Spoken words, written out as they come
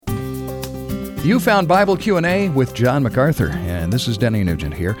You found Bible Q&A with John MacArthur, and this is Denny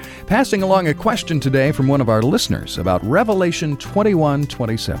Nugent here, passing along a question today from one of our listeners about Revelation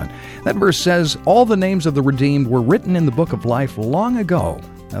 21:27. That verse says, "All the names of the redeemed were written in the book of life long ago."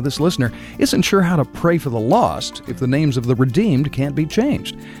 Now, this listener isn't sure how to pray for the lost if the names of the redeemed can't be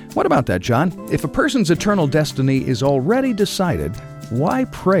changed. What about that, John? If a person's eternal destiny is already decided, why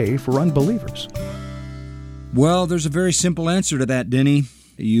pray for unbelievers? Well, there's a very simple answer to that, Denny.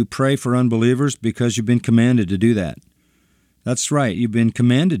 You pray for unbelievers because you've been commanded to do that. That's right, you've been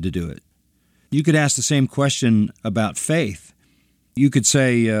commanded to do it. You could ask the same question about faith. You could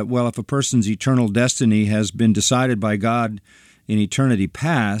say, well, if a person's eternal destiny has been decided by God in eternity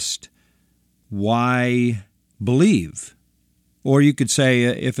past, why believe? Or you could say,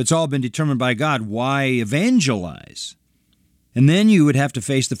 if it's all been determined by God, why evangelize? And then you would have to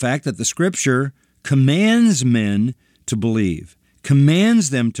face the fact that the Scripture commands men to believe,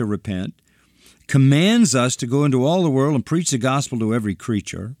 commands them to repent, commands us to go into all the world and preach the gospel to every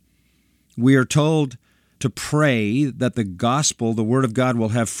creature. We are told to pray that the gospel, the Word of God, will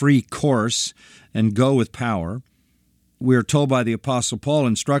have free course and go with power. We are told by the Apostle Paul,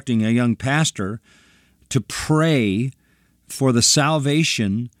 instructing a young pastor, to pray for the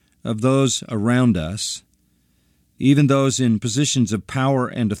salvation of those around us, even those in positions of power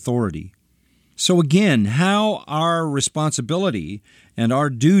and authority. So again, how our responsibility and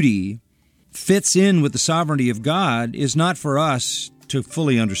our duty fits in with the sovereignty of God is not for us to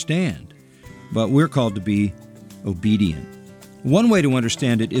fully understand, but we're called to be obedient. One way to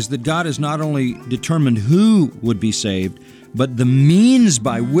understand it is that God has not only determined who would be saved, but the means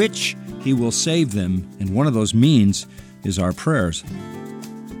by which He will save them, and one of those means is our prayers.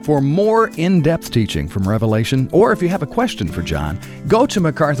 For more in-depth teaching from Revelation, or if you have a question for John, go to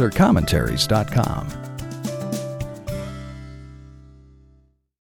MacArthurCommentaries.com.